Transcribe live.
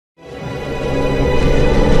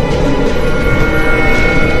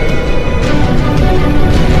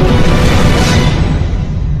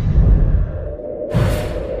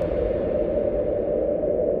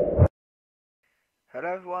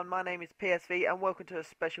it's PSV and welcome to a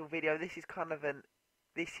special video. This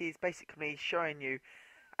is basically showing you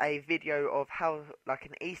a video of how like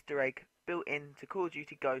an Easter egg built into Call of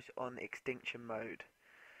Duty Ghosts on Extinction mode.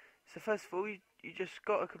 So first of all, you just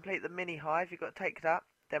got to complete the mini hive. You've got to take that,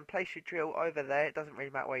 then place your drill over there. It doesn't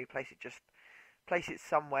really matter where you place it, just place it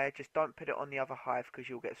somewhere. Just don't put it on the other hive because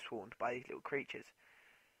you'll get swarmed by these little creatures.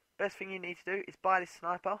 Best thing you need to do is buy this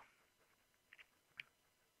sniper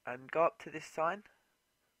and go up to this sign.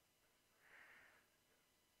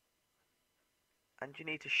 And you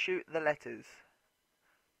need to shoot the letters.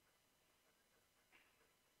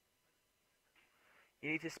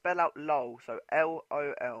 You need to spell out LOL, so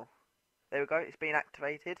LOL. There we go, it's been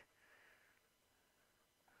activated.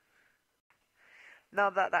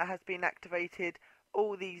 Now that that has been activated,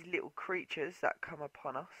 all these little creatures that come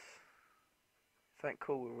upon us, something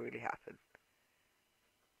cool will really happen.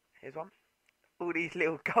 Here's one. All these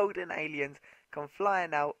little golden aliens come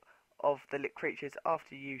flying out of the little creatures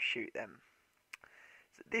after you shoot them.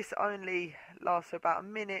 So this only lasts about a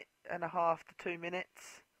minute and a half to 2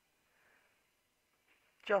 minutes.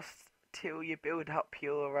 Just till you build up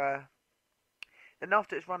your and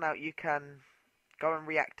after it's run out you can go and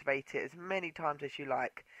reactivate it as many times as you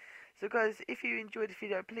like. So guys, if you enjoyed the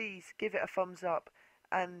video, please give it a thumbs up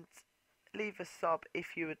and leave a sub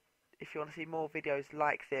if you want to see more videos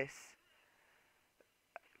like this,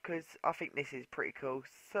 because I think this is pretty cool.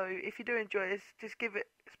 So if you do enjoy this, just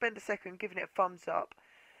spend a second giving it a thumbs up,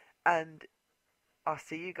 and I'll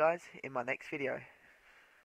see you guys in my next video.